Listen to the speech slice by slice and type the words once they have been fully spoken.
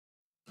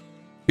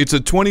It's a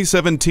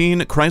 2017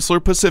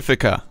 Chrysler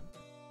Pacifica.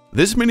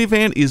 This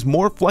minivan is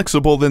more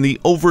flexible than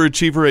the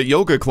overachiever at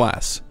yoga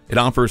class. It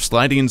offers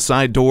sliding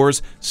side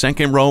doors,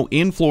 second row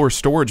in-floor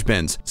storage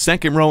bins,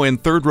 second row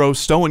and third row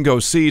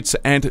stow-and-go seats,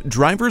 and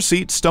driver's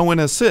seat stow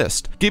and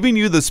assist, giving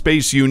you the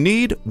space you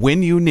need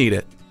when you need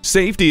it.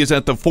 Safety is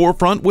at the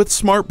forefront with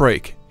Smart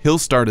Brake, Hill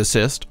Start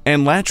Assist,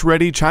 and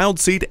latch-ready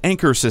child seat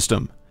anchor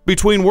system.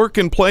 Between work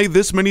and play,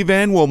 this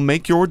minivan will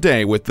make your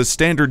day with the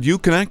standard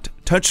Uconnect,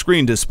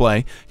 touchscreen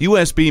display,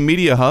 USB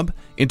media hub,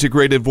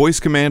 integrated voice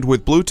command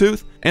with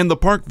Bluetooth, and the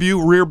Park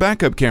View rear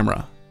backup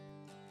camera.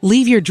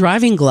 Leave your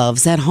driving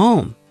gloves at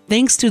home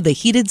thanks to the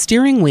heated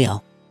steering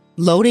wheel.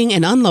 Loading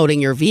and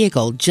unloading your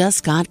vehicle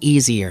just got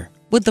easier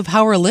with the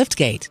power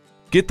liftgate.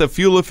 Get the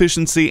fuel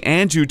efficiency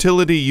and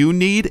utility you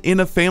need in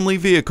a family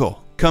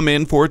vehicle. Come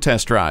in for a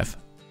test drive.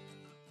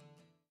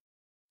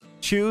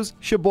 Choose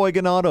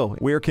Sheboygan Auto.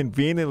 We're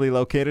conveniently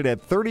located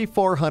at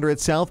 3400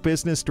 South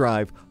Business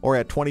Drive or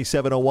at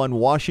 2701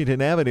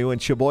 Washington Avenue in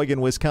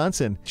Sheboygan,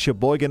 Wisconsin.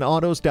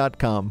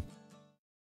 SheboyganAutos.com.